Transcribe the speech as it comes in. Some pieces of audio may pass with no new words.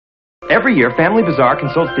Every year, Family Bazaar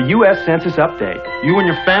consults the U.S. Census Update. You and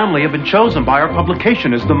your family have been chosen by our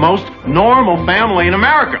publication as the most normal family in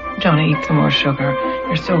America. Johnny, eat some more sugar.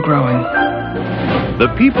 You're still growing.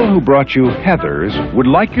 The people who brought you Heathers would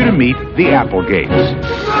like you to meet the Applegates.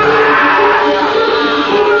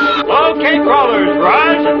 Okay, crawlers,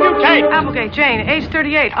 rise and mutate. Applegate, Jane, age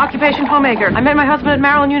 38, occupation homemaker. I met my husband at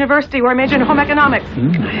Maryland University where I majored in home economics.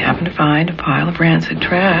 I happened to find a pile of rancid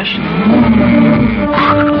trash.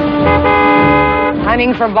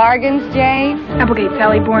 Hunting for bargains, Jane? Applegate,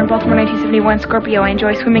 Sally, born Baltimore 1971, Scorpio. I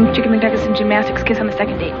enjoy swimming, chicken McNuggets, and gymnastics. Kiss on the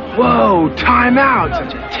second date. Whoa, time out.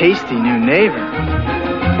 Such a tasty new neighbor.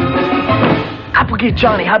 Applegate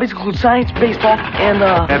Johnny, hobbies include science, baseball,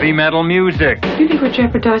 and, Heavy metal music. Do you think we're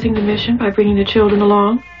jeopardizing the mission by bringing the children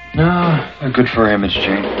along? No, they're good for image,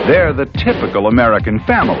 Jane. They're the typical American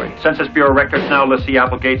family, Census Bureau records now list the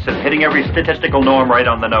Applegates as hitting every statistical norm right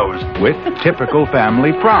on the nose. with typical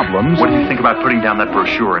family problems What do you think about putting down that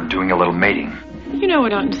brochure and doing a little mating? You know we're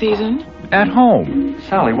not in season. at home.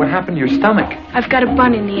 Sally, what happened to your stomach? I've got a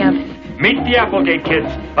bun in the oven. Meet the Applegate kids,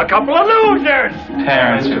 a couple of losers!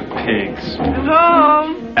 Parents are pigs.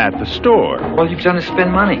 Hello. At the store, All you've done is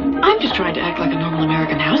spend money. I'm just trying to act like a normal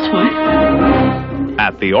American housewife.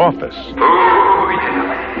 at the office,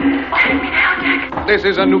 This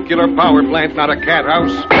is a nuclear power plant, not a cat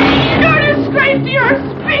house. You're a disgrace to your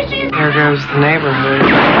species. There goes the neighborhood.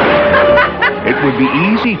 it would be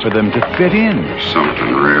easy for them to fit in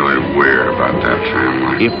Something really weird about that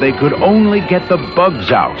family. if they could only get the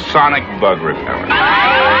bugs out. Sonic bug repellent.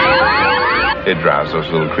 It drives those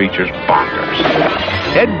little creatures bonkers.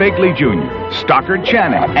 Ed Begley Jr., Stockard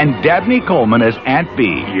Channing, and Dabney Coleman as Aunt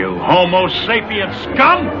Bee. You Homo sapien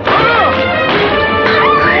scum!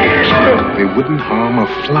 They wouldn't harm a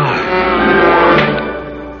fly.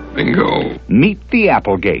 Bingo. Meet the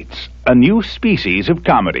Applegates, a new species of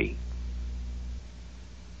comedy.